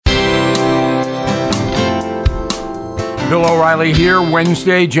Bill O'Reilly here,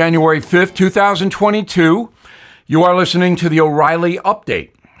 Wednesday, January 5th, 2022. You are listening to the O'Reilly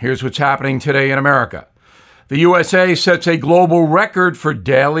Update. Here's what's happening today in America. The USA sets a global record for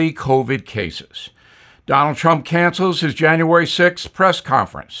daily COVID cases. Donald Trump cancels his January 6th press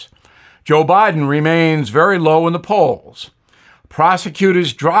conference. Joe Biden remains very low in the polls.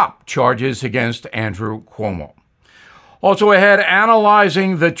 Prosecutors drop charges against Andrew Cuomo. Also ahead,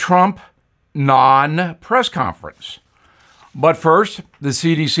 analyzing the Trump non-press conference. But first, the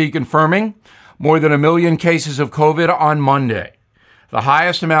CDC confirming more than 1 million cases of COVID on Monday, the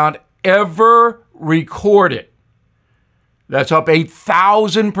highest amount ever recorded. That's up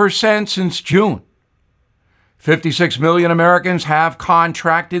 8,000% since June. 56 million Americans have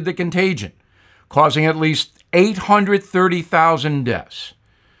contracted the contagion, causing at least 830,000 deaths.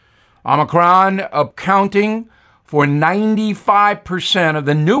 Omicron accounting for 95% of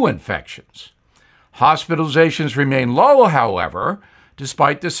the new infections. Hospitalizations remain low, however,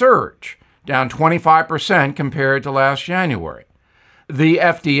 despite the surge, down 25% compared to last January. The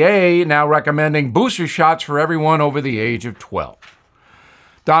FDA now recommending booster shots for everyone over the age of 12.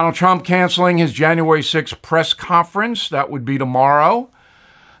 Donald Trump canceling his January 6th press conference. That would be tomorrow.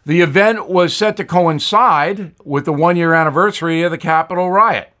 The event was set to coincide with the one-year anniversary of the Capitol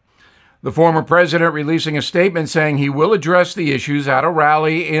riot. The former president releasing a statement saying he will address the issues at a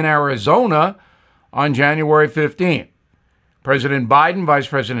rally in Arizona on January 15th. President Biden, Vice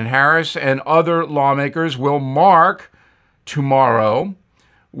President Harris, and other lawmakers will mark tomorrow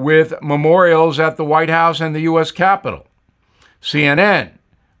with memorials at the White House and the U.S. Capitol. CNN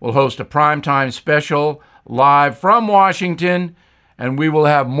will host a primetime special live from Washington, and we will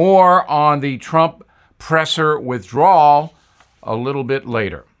have more on the Trump presser withdrawal a little bit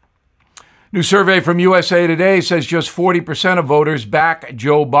later. New survey from USA Today says just 40% of voters back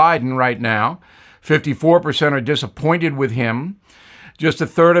Joe Biden right now. 54% are disappointed with him. Just a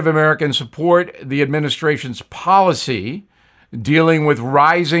third of Americans support the administration's policy dealing with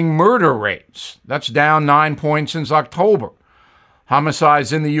rising murder rates. That's down 9 points since October.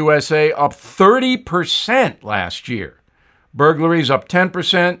 Homicides in the USA up 30% last year. Burglaries up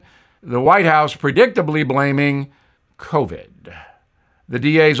 10%. The White House predictably blaming COVID. The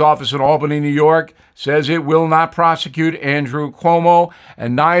DA's office in Albany, New York, says it will not prosecute Andrew Cuomo,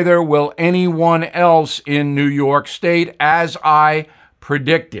 and neither will anyone else in New York State, as I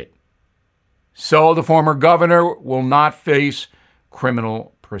predicted. So the former governor will not face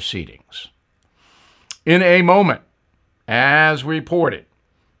criminal proceedings. In a moment, as reported,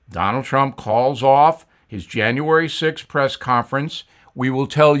 Donald Trump calls off his January 6th press conference. We will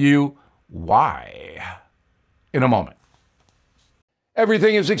tell you why in a moment.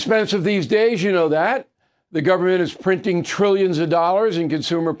 Everything is expensive these days, you know that. The government is printing trillions of dollars and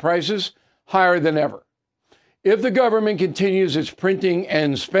consumer prices higher than ever. If the government continues its printing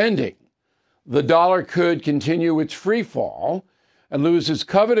and spending, the dollar could continue its free fall and lose its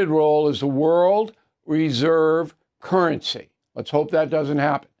coveted role as the world reserve currency. Let's hope that doesn't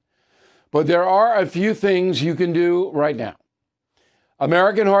happen. But there are a few things you can do right now.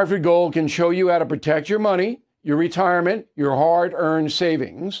 American Hartford Gold can show you how to protect your money, your retirement, your hard-earned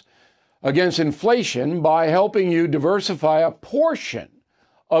savings against inflation by helping you diversify a portion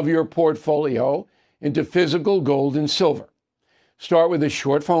of your portfolio into physical gold and silver. Start with a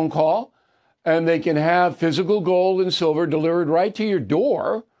short phone call, and they can have physical gold and silver delivered right to your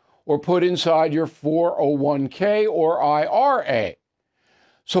door or put inside your 401k or IRA.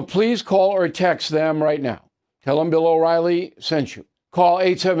 So please call or text them right now. Tell them Bill O'Reilly sent you. Call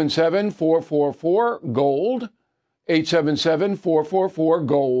 877-444-GOLD,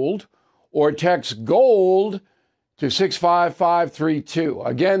 877-444-GOLD, or text GOLD to 65532.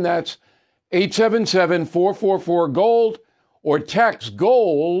 Again, that's 877-444-GOLD, or text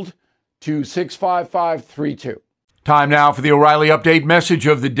GOLD to 65532. Time now for the O'Reilly Update message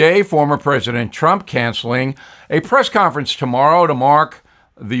of the day. Former President Trump canceling a press conference tomorrow to mark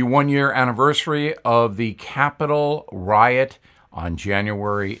the one-year anniversary of the Capitol riot on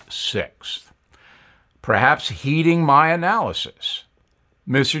January 6th. Perhaps heeding my analysis,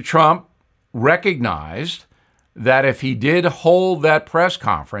 Mr. Trump recognized that if he did hold that press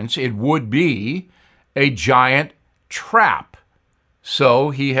conference, it would be a giant trap.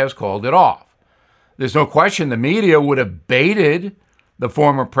 So he has called it off. There's no question the media would have baited the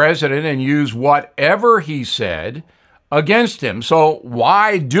former president and used whatever he said against him. So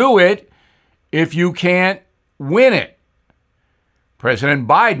why do it if you can't win it? President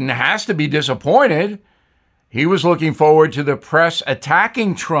Biden has to be disappointed. He was looking forward to the press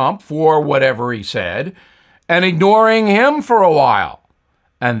attacking Trump for whatever he said and ignoring him for a while.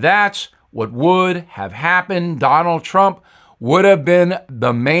 And that's what would have happened, Donald Trump would have been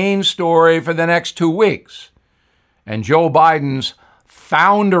the main story for the next 2 weeks. And Joe Biden's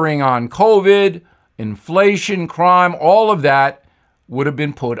foundering on COVID, inflation, crime, all of that would have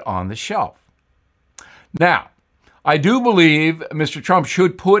been put on the shelf. Now, I do believe Mr. Trump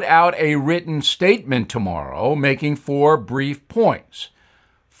should put out a written statement tomorrow making 4 brief points.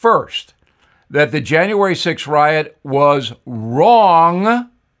 First, that the January 6th riot was wrong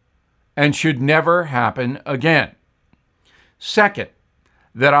and should never happen again. Second,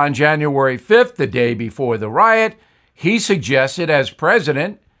 that on January 5th, the day before the riot, he suggested as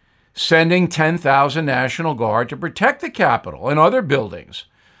president sending 10,000 National Guard to protect the Capitol and other buildings.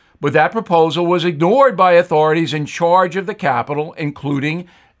 But that proposal was ignored by authorities in charge of the Capitol, including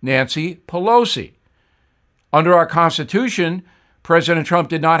Nancy Pelosi. Under our Constitution, President Trump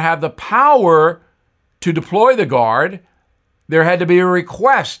did not have the power to deploy the Guard. There had to be a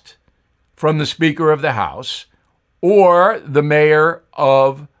request from the Speaker of the House or the mayor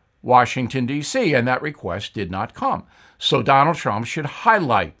of Washington, D.C., and that request did not come. So Donald Trump should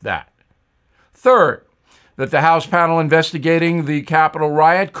highlight that. Third, that the House panel investigating the Capitol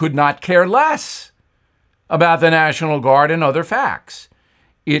riot could not care less about the National Guard and other facts.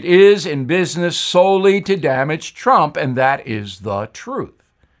 It is in business solely to damage Trump, and that is the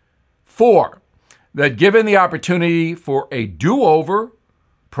truth. 4, that given the opportunity for a do-over,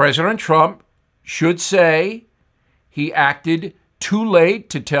 President Trump should say he acted too late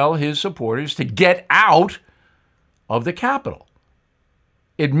to tell his supporters to get out of the Capitol.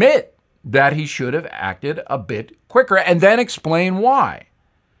 Admit that he should have acted a bit quicker and then explain why.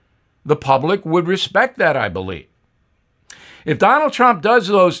 The public would respect that, I believe. If Donald Trump does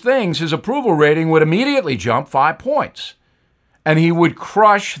those things, his approval rating would immediately jump 5 points, and he would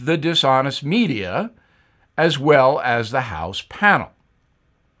crush the dishonest media as well as the House panel.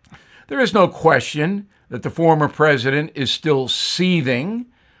 There is no question that the former president is still seething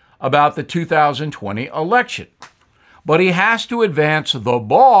about the 2020 election. But he has to advance the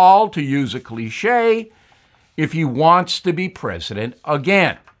ball, to use a cliche, if he wants to be president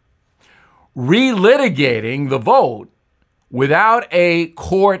again. Relitigating the vote without a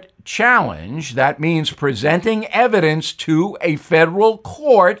court challenge, that means presenting evidence to a federal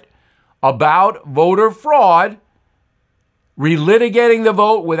court about voter fraud, relitigating the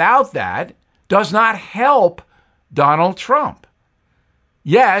vote without that does not help Donald Trump.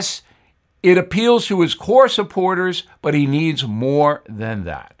 Yes, it appeals to his core supporters, but he needs more than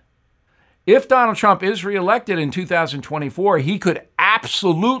that. If Donald Trump is reelected in 2024, he could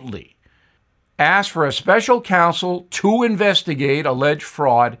absolutely ask for a special counsel to investigate alleged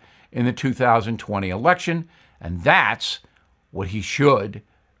fraud in the 2020 election, and that's what he should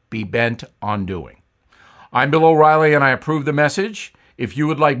be bent on doing. I'm Bill O'Reilly, and I approve the message. If you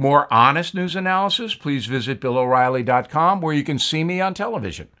would like more honest news analysis, please visit BillO'Reilly.com, where you can see me on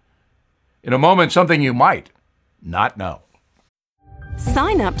television. In a moment, something you might not know.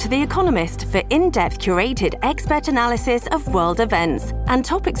 Sign up to The Economist for in-depth curated expert analysis of world events and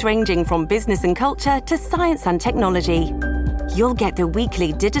topics ranging from business and culture to science and technology. You'll get the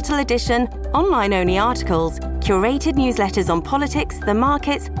weekly digital edition, online-only articles, curated newsletters on politics, the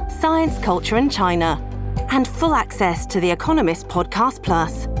markets, science, culture, and China, and full access to The Economist Podcast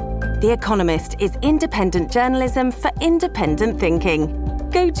Plus. The Economist is independent journalism for independent thinking.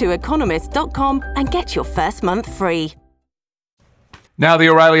 Go to economist.com and get your first month free. Now the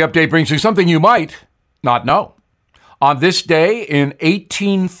O'Reilly Update brings you something you might not know. On this day in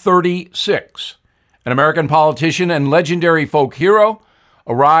 1836, an American politician and legendary folk hero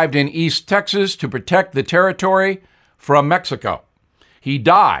arrived in East Texas to protect the territory from Mexico. He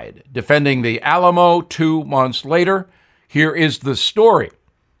died defending the Alamo 2 months later. Here is the story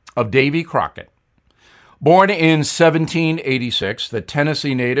of Davy Crockett. Born in 1786, the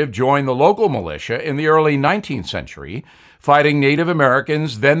Tennessee native joined the local militia in the early 19th century, fighting Native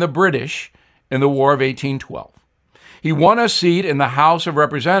Americans, then the British, in the War of 1812. He won a seat in the House of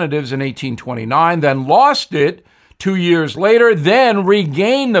Representatives in 1829, then lost it 2 years later, then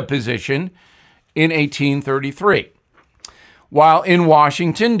regained the position in 1833. While in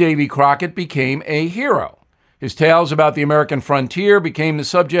Washington, Davy Crockett became a hero. His tales about the American frontier became the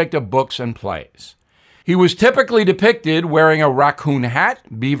subject of books and plays. He was typically depicted wearing a raccoon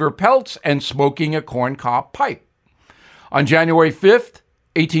hat, beaver pelts, and smoking a corncob pipe. On January 5th,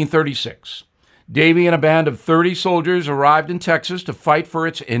 1836, Davy and a band of 30 soldiers arrived in Texas to fight for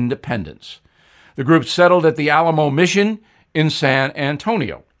its independence. The group settled at the Alamo Mission in San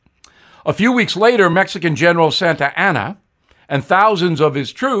Antonio. A few weeks later, Mexican General Santa Anna and thousands of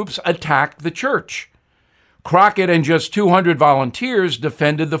his troops attacked the church. Crockett and just 200 volunteers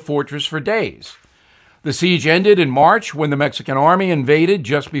defended the fortress for days. The siege ended in March when the Mexican army invaded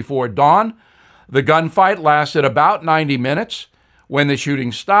just before dawn. The gunfight lasted about 90 minutes. When the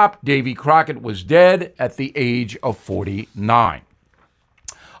shooting stopped, Davy Crockett was dead at the age of 49.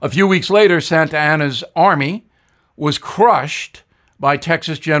 A few weeks later, Santa Anna's army was crushed by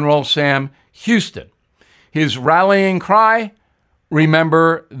Texas General Sam Houston. His rallying cry,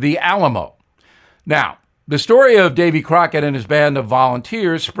 "Remember the Alamo." Now, the story of Davy Crockett and his band of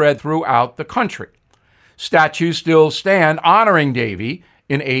volunteers spread throughout the country. Statues still stand honoring Davy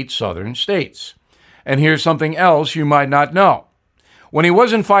in 8 southern states. And here's something else you might not know. When he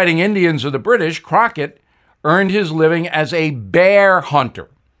wasn't fighting Indians or the British, Crockett earned his living as a bear hunter.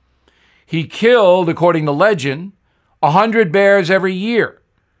 He killed, according to legend, 100 bears every year,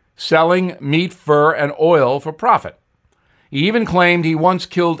 selling meat, fur, and oil for profit. He even claimed he once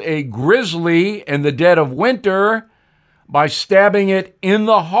killed a grizzly in the dead of winter by stabbing it in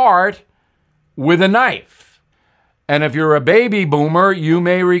the heart with a knife. And if you're a baby boomer, you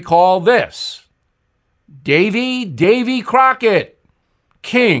may recall this. Davy Crockett,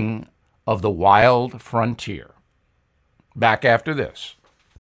 king of the wild frontier. Back after this.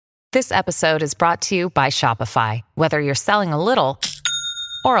 This episode is brought to you by Shopify. Whether you're selling a little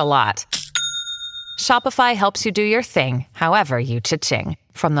or a lot, Shopify helps you do your thing, however you cha-ching.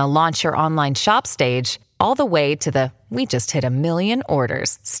 From the launch your online shop stage, all the way to the we just hit 1 million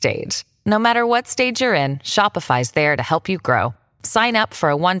orders stage. No matter what stage you're in, Shopify's there to help you grow. Sign up for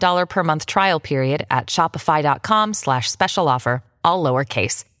a $1 per month trial period at shopify.com/special offer, all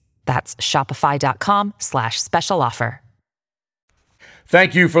lowercase. That's shopify.com/special offer.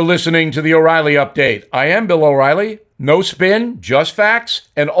 Thank you for listening to the O'Reilly Update. I am Bill O'Reilly. No spin, just facts,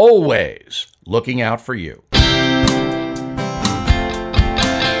 and always looking out for you.